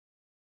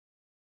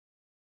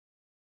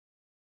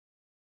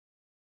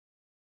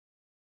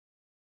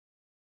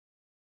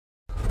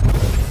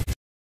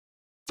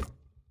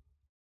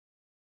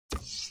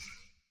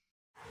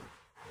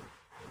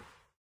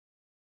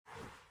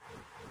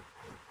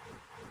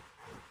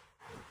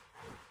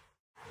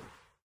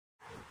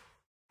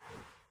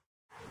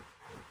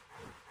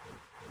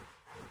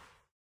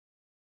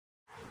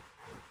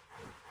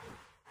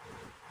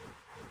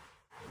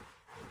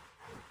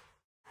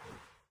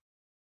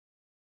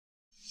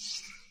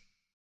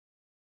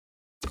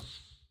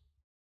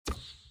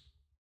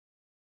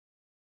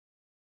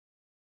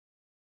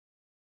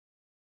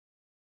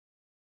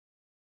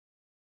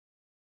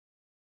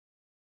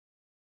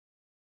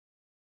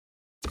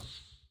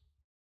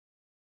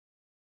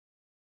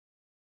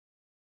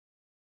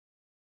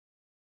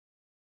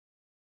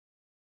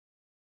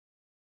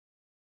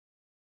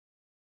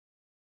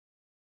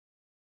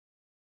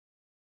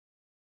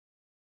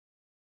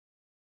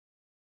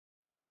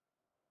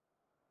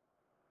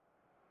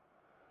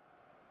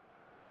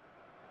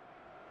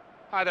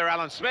Hi there,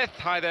 Alan Smith.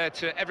 Hi there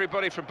to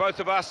everybody from both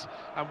of us,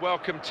 and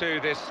welcome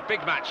to this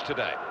big match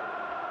today.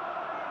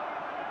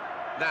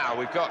 Now,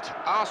 we've got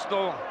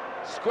Arsenal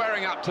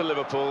squaring up to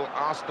Liverpool.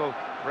 Arsenal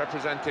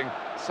representing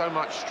so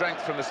much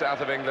strength from the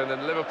south of England,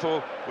 and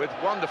Liverpool with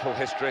wonderful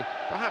history.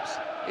 Perhaps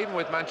even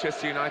with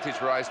Manchester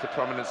United's rise to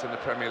prominence in the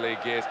Premier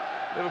League years,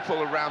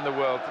 Liverpool around the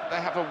world,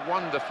 they have a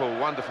wonderful,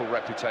 wonderful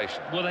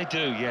reputation. Well, they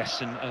do,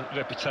 yes, and a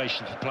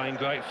reputation for playing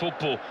great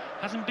football.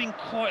 Hasn't been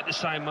quite the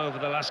same over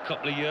the last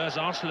couple of years.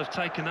 Arsenal have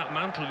taken that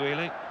mantle,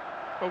 really.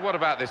 Well, what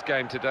about this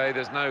game today?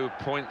 There's no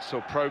points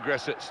or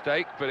progress at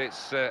stake, but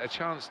it's a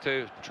chance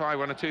to try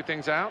one or two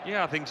things out.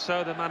 Yeah, I think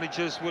so. The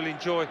managers will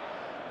enjoy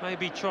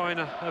maybe trying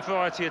a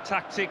variety of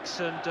tactics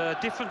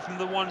and different from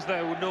the ones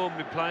they would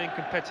normally play in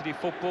competitive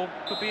football.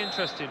 Could be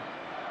interesting.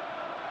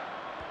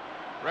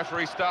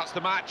 Referee starts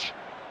the match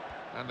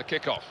and the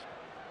kick-off.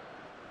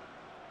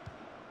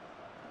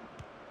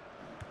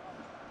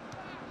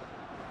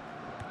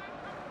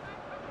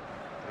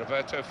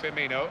 Roberto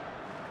Firmino.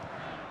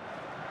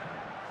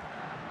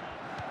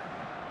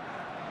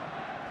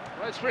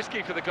 Well, it's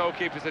risky for the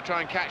goalkeepers to try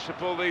and catch the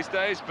ball these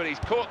days, but he's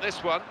caught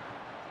this one.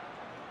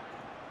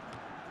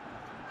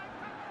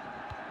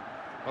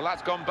 Well,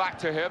 that's gone back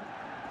to him.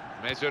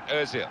 Mesut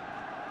Ozil.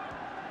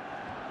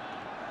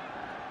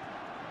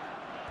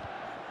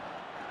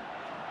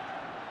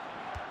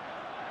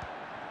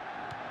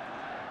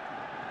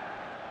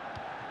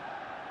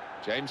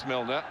 James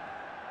Milner.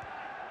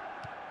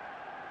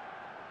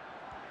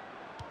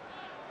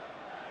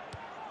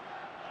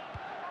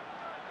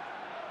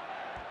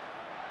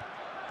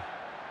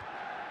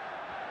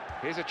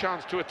 Here's a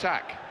chance to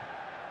attack.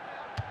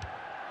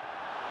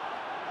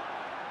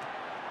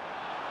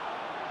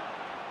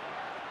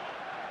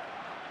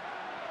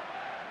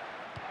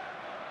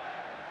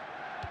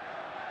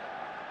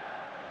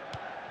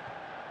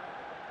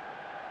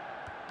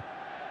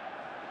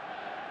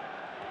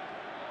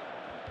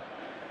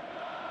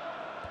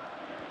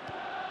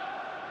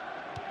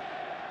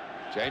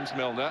 James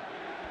Milner.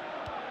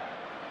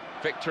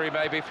 Victory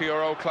maybe for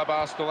your old club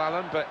Arsenal,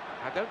 Alan, but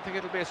I don't think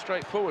it'll be a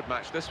straightforward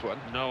match, this one.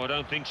 No, I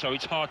don't think so.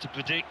 It's hard to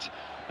predict.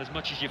 As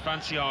much as you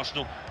fancy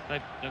Arsenal,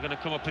 they're going to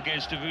come up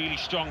against a really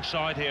strong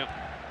side here.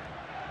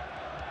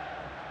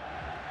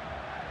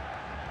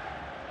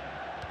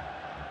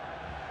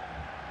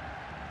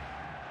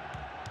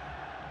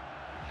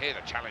 Here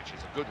the challenge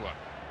is a good one.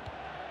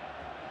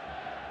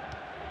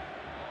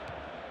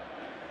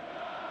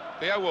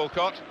 Theo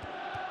Walcott.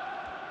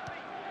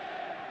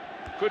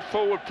 Good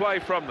forward play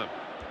from them.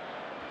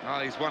 Oh,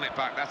 he's won it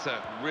back. That's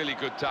a really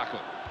good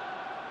tackle.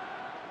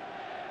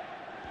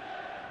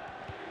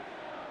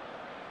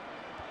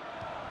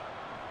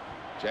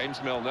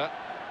 James Milner.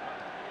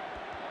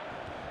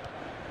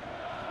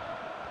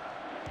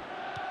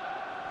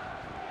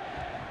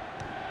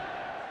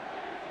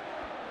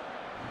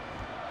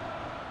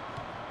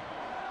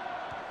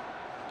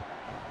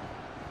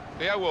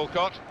 Theo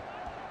Walcott.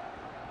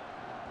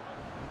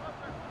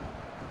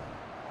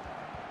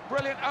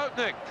 Brilliant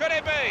opening. Could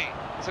it be?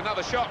 It's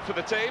another shot for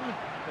the team,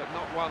 but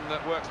not one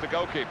that works the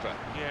goalkeeper.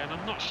 Yeah, and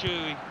I'm not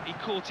sure he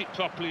caught it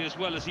properly as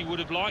well as he would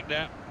have liked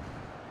there.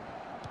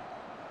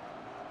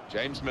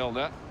 James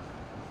Milner.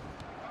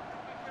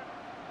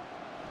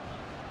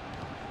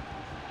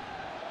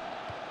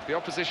 If the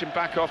opposition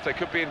back off, they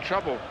could be in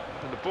trouble,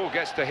 and the ball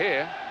gets to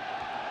here.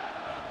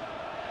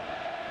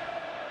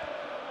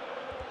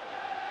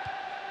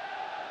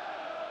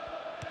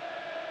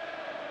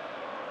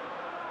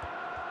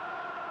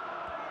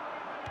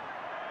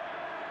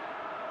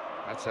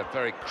 That's a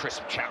very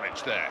crisp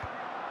challenge there.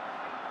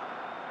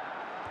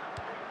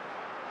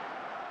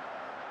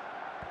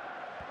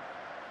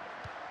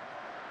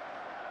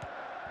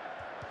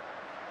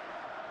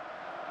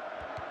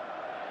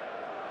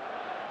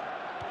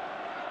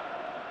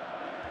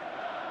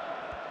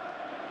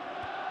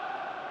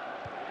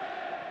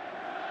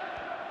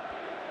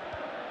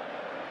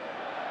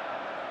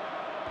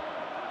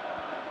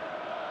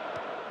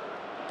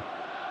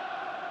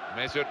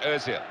 Mesut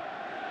Ozil.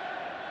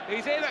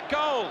 He's in at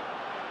goal.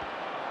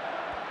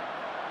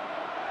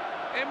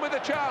 In with a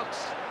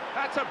chance.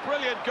 That's a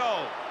brilliant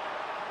goal.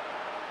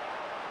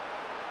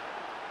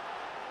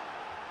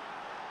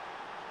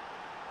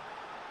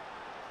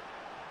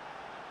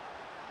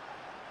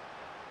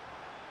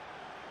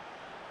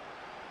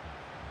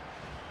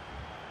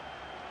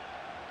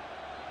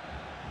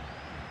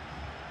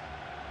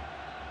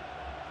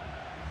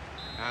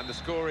 And the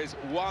score is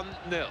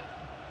 1-0.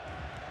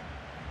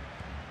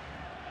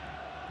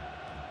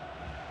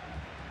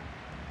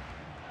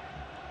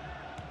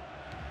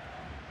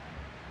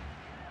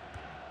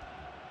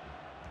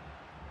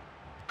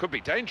 Could be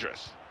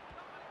dangerous.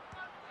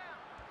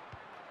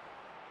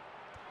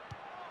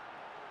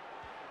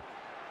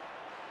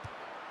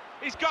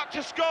 He's got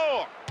to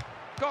score.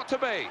 Got to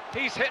be.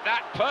 He's hit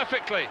that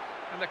perfectly,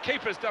 and the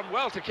keeper's done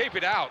well to keep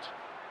it out.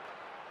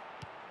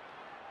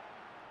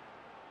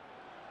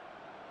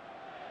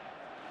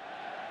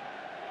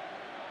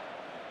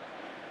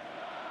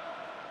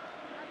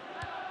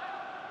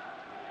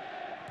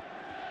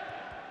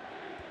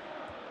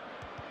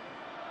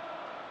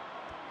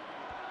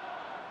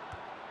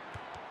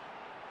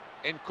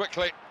 In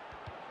quickly.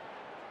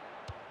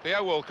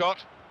 Theo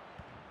Walcott.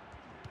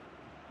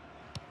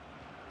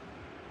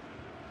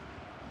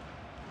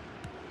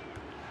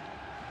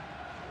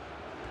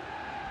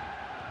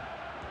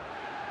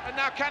 And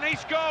now can he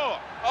score?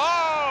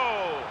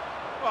 Oh!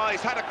 Well,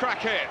 he's had a crack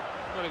here.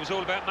 Well, it was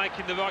all about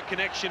making the right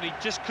connection. He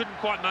just couldn't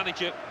quite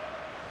manage it.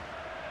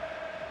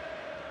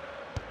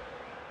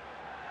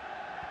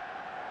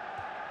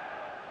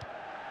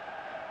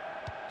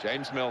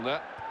 James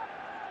Milner.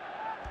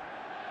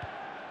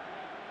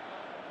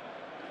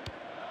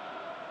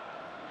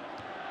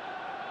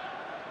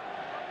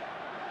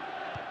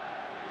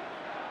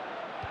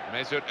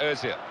 Mesut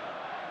Özil.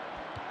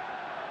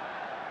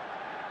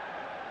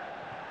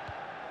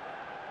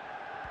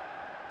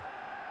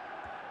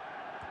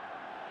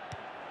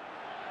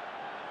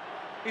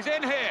 He's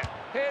in here.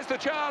 Here's the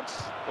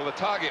chance. Well, the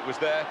target was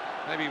there.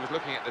 Maybe he was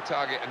looking at the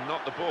target and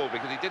not the ball,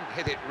 because he didn't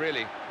hit it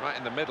really right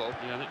in the middle.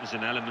 Yeah, I think there's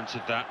an element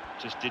of that.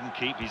 Just didn't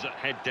keep his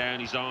head down,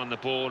 his eye on the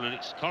ball, and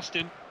it's cost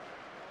him.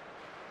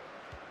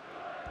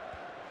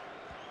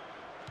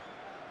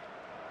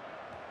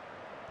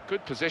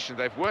 Good position.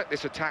 They've worked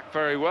this attack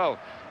very well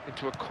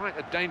into quite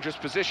a dangerous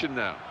position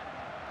now.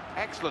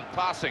 Excellent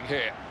passing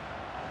here.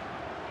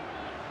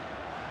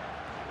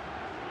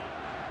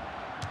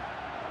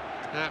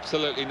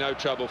 Absolutely no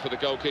trouble for the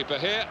goalkeeper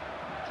here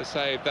to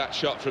save that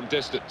shot from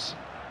distance.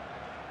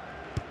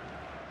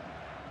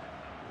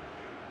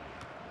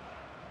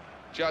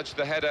 Judged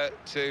the header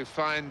to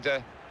find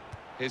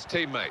his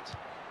teammate.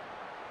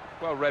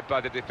 Well read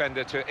by the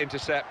defender to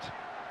intercept.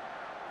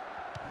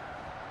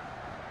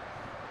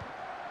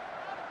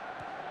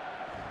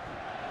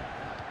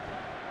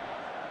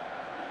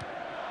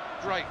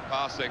 Great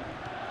passing,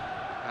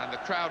 and the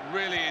crowd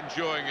really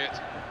enjoying it.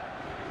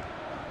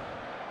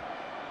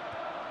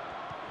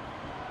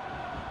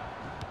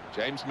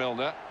 James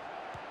Milner.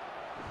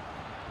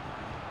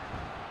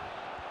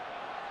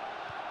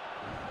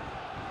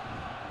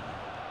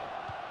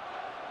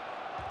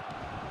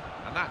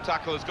 And that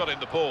tackle has got in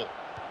the ball.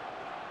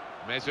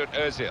 Mesut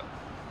Özil.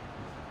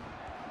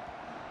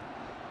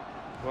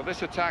 Well,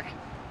 this attack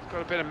has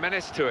got a bit of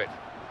menace to it.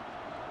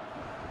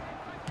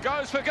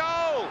 Goes for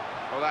goal!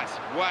 Well, that's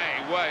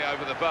way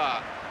over the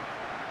bar.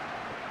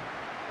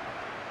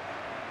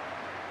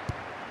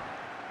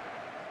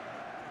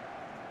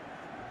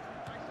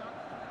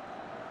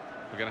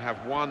 We're going to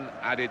have one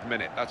added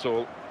minute, that's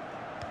all.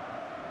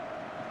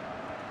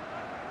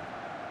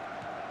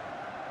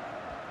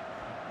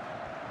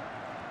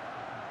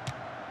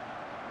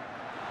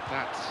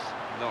 That's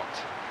not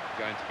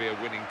going to be a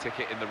winning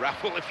ticket in the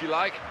raffle, if you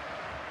like.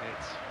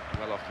 It's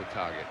well off the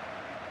target.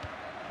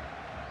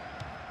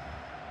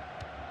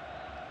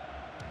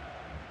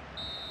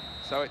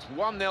 So it's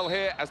 1-0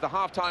 here as the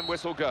half-time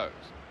whistle goes.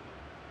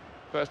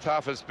 First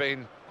half has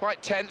been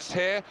quite tense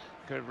here,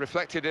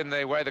 reflected in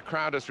the way the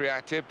crowd has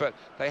reacted, but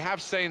they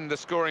have seen the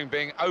scoring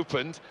being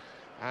opened,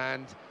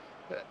 and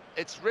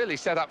it's really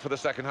set up for the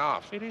second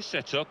half. It is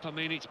set up. I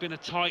mean, it's been a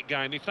tight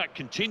game. If that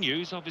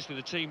continues, obviously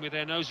the team with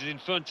their noses in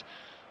front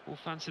will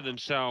fancy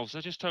themselves.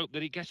 I just hope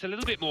that it gets a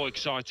little bit more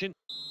exciting.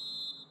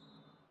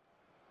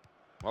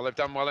 Well, they've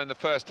done well in the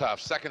first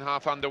half. Second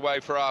half underway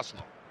for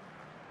Arsenal.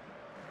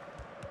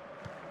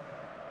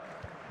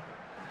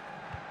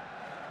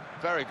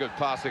 Very good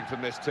passing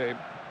from this team.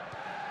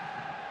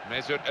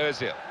 Mesut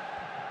Özil.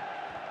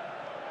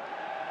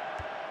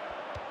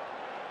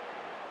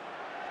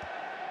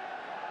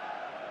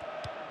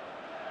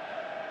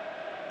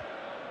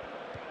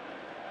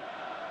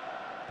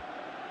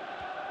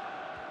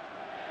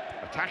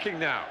 Attacking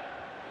now.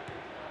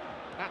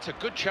 That's a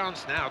good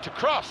chance now to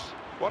cross.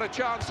 What a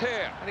chance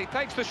here. And he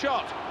takes the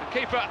shot. The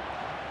keeper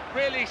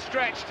really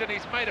stretched, and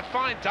he's made a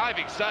fine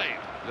diving save.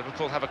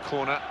 Liverpool have a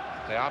corner.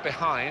 They are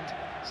behind,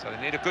 so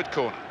they need a good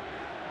corner.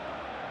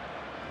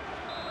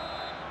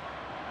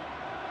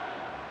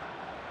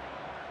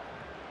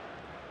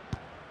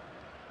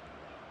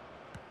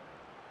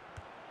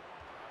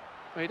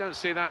 Well, you don't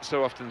see that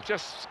so often.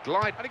 Just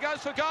glide. And he goes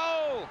for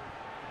goal!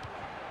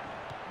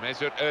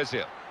 Mesut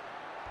Özil.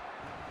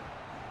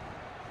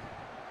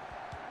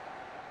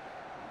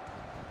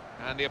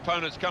 And the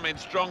opponents come in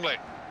strongly.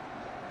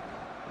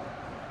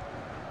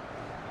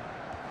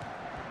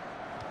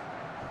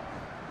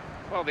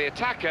 Well, the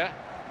attacker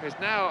is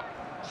now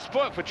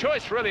spoilt for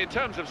choice, really, in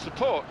terms of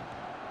support.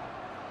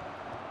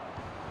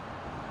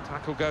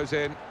 Tackle goes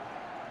in.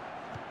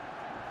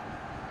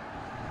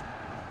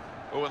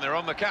 Oh, and they're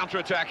on the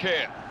counter-attack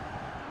here.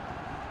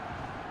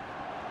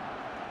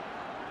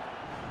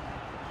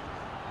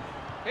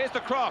 Here's the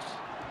cross.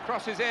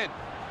 Cross is in.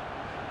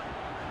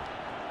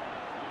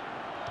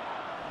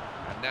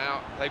 And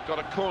now they've got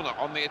a corner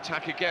on the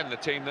attack again, the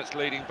team that's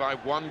leading by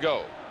 1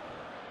 goal.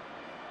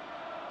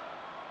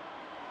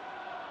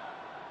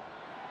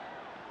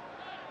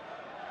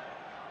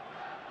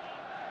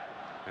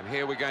 And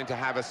here we're going to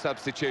have a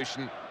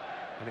substitution,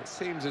 and it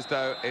seems as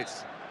though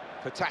it's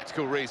for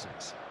tactical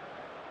reasons.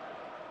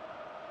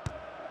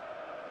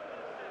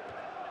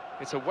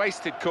 It's a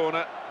wasted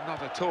corner,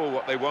 not at all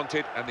what they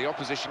wanted, and the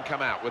opposition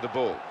come out with the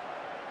ball.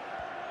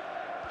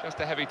 Just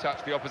a heavy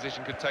touch, the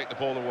opposition could take the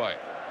ball away.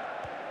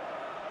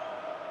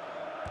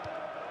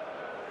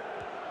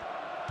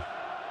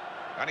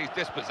 And he's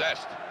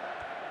dispossessed.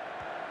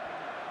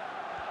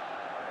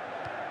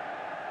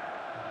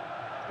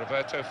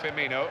 Roberto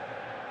Firmino.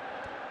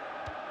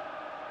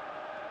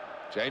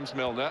 James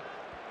Milner.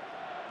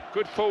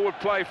 Good forward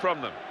play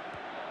from them.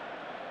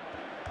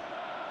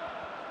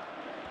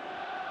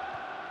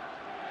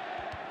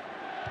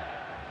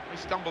 He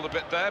stumbled a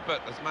bit there,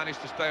 but has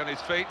managed to stay on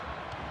his feet.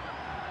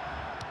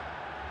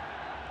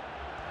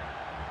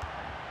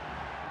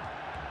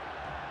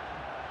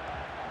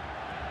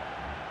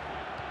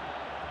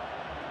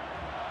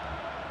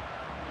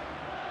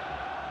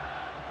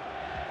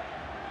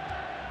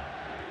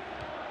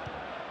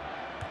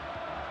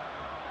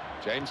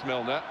 James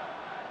Milner.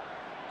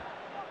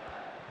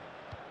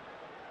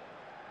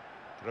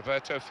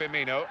 Roberto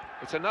Firmino.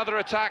 It's another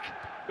attack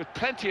with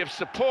plenty of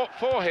support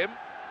for him.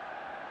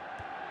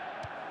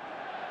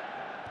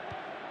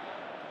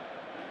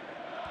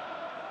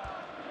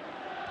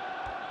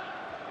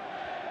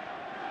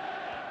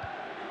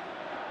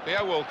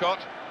 Theo Walcott.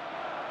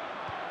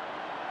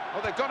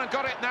 Oh, they've gone and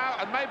got it now,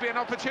 and maybe an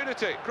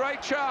opportunity.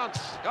 Great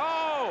chance.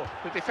 Oh!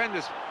 The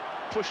defenders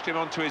pushed him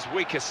onto his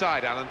weaker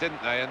side, Alan,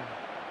 didn't they? And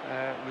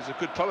it was a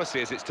good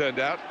policy, as it's turned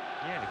out.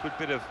 Yeah, a good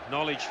bit of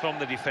knowledge from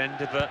the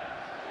defender, but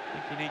I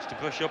think he needs to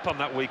brush up on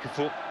that weaker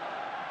foot.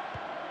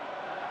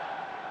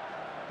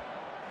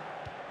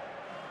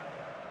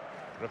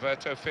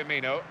 Roberto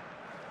Firmino.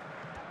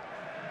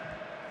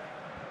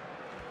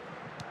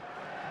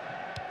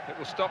 It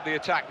will stop the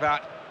attack,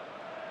 that.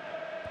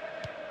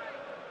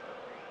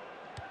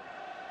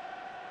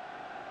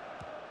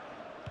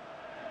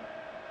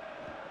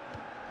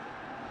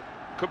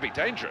 Could be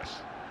dangerous.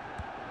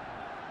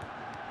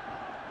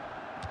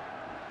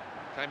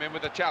 Came in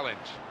with a challenge.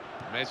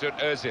 Mesut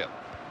Ozil.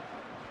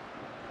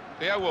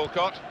 Theo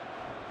Walcott.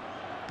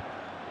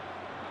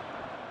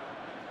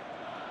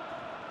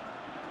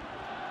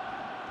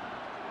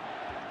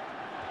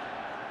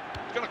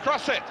 He's going to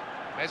cross it.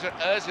 Mesut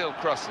Ozil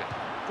crossing.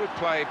 Good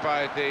play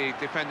by the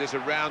defenders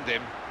around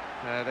him.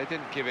 They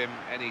didn't give him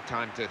any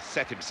time to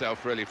set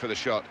himself, really, for the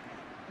shot.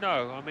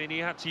 No, I mean, he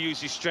had to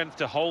use his strength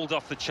to hold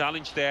off the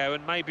challenge there,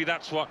 and maybe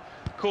that's what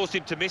caused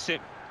him to miss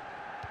it.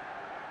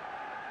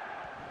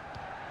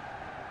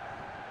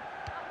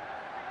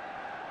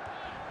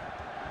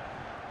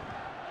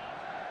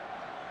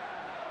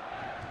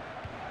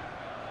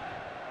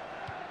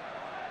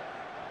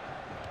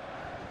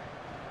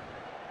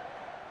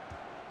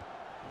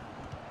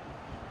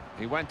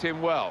 He went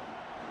in well.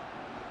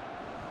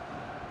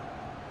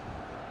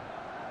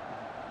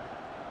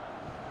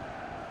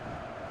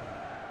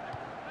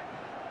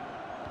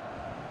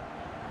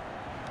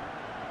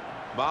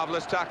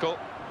 Marvellous tackle.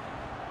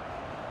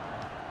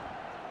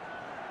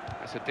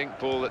 That's a dink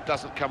ball that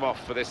doesn't come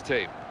off for this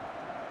team.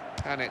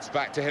 And it's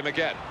back to him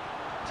again.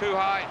 Too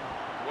high,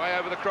 way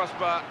over the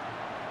crossbar.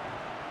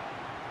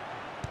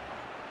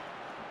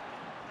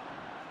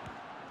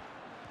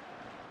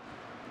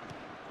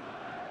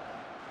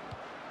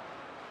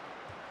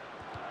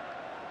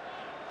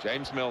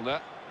 James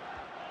Milner.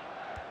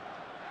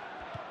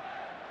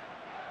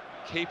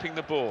 Keeping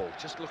the ball,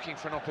 just looking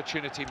for an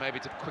opportunity maybe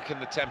to quicken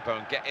the tempo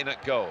and get in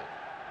at goal.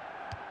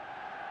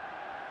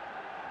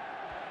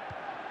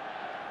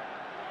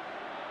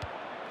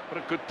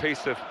 What a good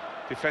piece of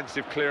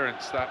defensive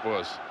clearance that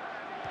was.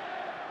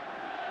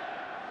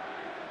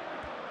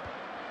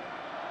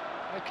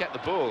 They kept the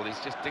ball, he's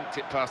just dinked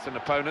it past an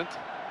opponent.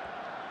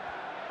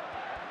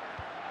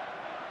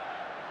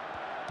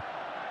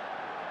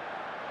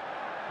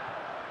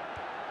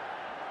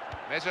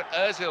 Mesut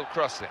Ozil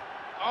crossing.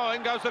 Oh,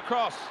 in goes the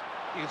cross.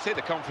 You can see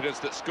the confidence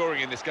that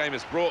scoring in this game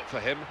has brought for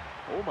him.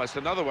 Almost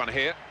another one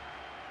here.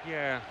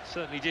 Yeah,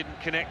 certainly didn't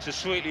connect as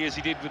sweetly as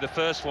he did with the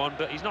first one,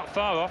 but he's not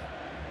far off.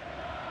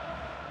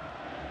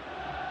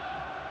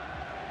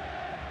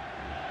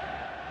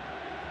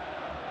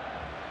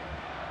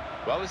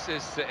 Well, this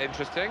is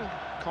interesting.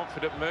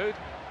 Confident mood.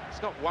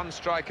 It's not one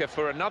striker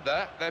for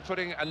another. They're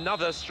putting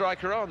another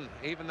striker on.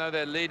 Even though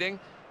they're leading,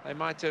 they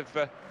might have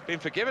been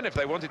forgiven if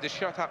they wanted to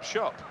shut up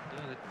shop.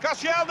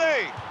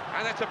 Koscielny!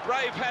 And it's a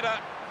brave header,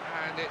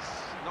 and it's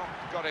not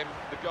got him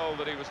the goal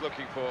that he was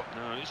looking for.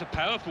 No, it's a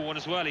powerful one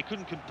as well. He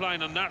couldn't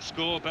complain on that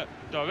score, but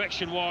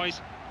direction-wise,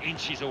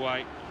 inches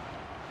away.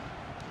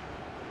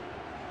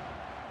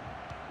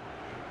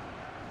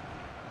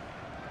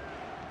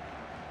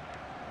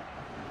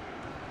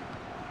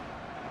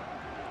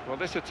 Well,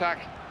 this attack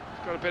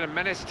has got a bit of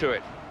menace to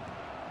it.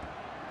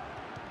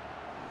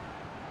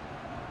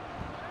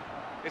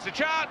 It's a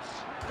chance,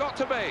 got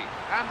to be,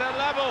 and they're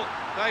level.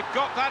 They've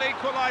got that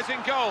equalising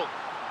goal.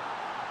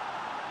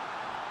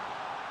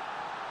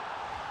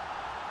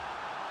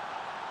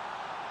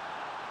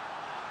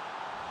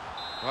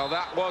 Well,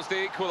 that was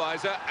the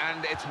equaliser,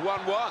 and it's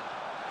 1-1.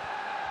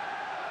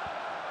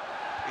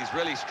 He's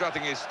really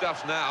strutting his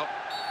stuff now.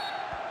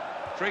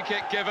 Free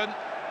kick given,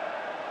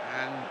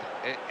 and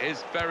it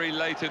is very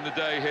late in the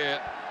day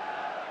here.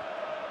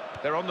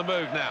 They're on the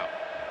move now.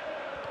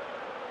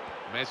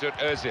 Mesut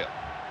Ozil.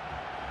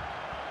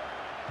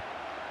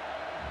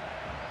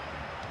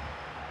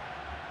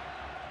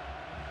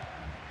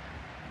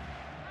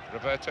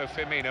 Roberto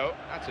Firmino.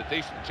 That's a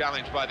decent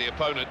challenge by the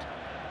opponent.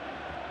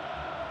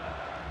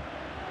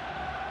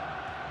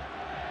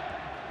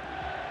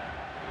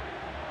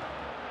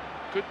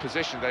 Good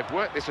position. They've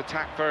worked this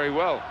attack very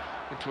well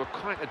into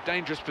quite a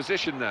dangerous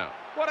position now.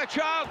 What a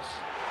chance!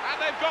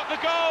 And they've got the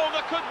goal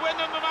that could win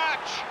them the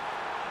match.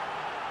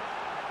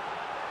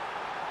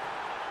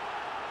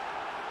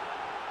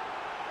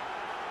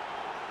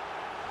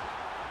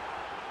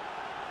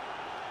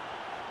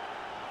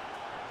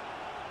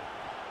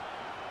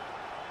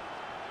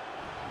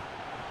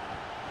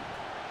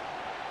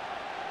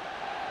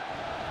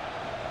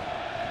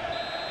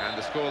 And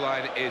the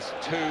scoreline is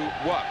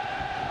 2-1.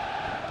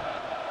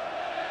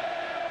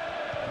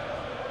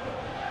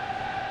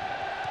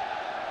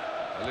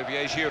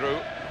 Olivier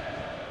Giroud.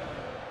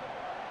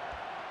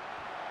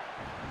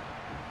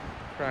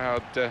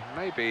 Crowd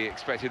maybe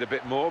expected a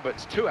bit more, but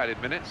it's 2 added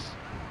minutes.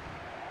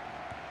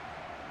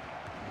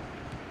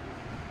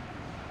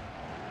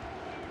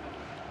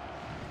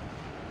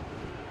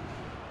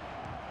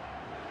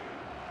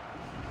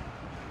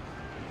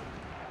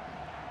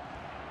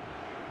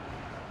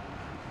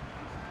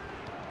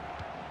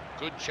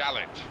 Good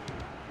challenge.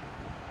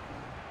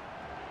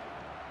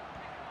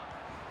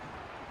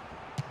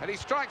 And he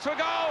strikes a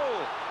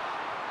goal!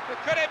 But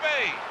could it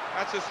be?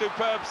 That's a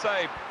superb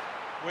save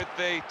with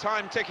the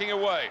time ticking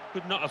away.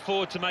 Could not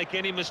afford to make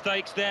any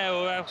mistakes there,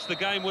 or else the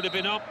game would have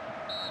been up.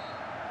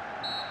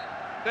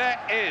 There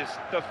is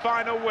the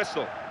final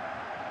whistle.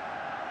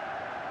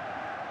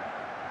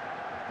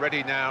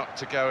 Ready now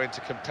to go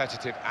into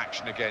competitive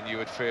action again, you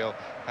would feel,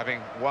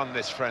 having won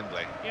this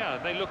friendly. Yeah,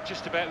 they look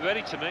just about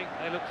ready to me.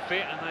 They look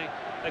fit, and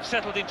they've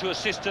settled into a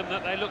system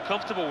that they look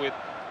comfortable with.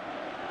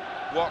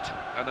 What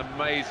an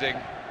amazing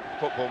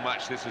football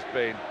match this has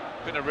been.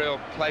 It's been a real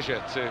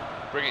pleasure to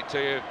bring it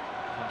to you.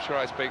 I'm sure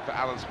I speak for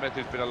Alan Smith,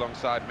 who's been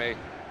alongside me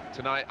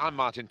tonight. I'm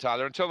Martin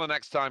Tyler. Until the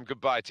next time,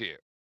 goodbye to you.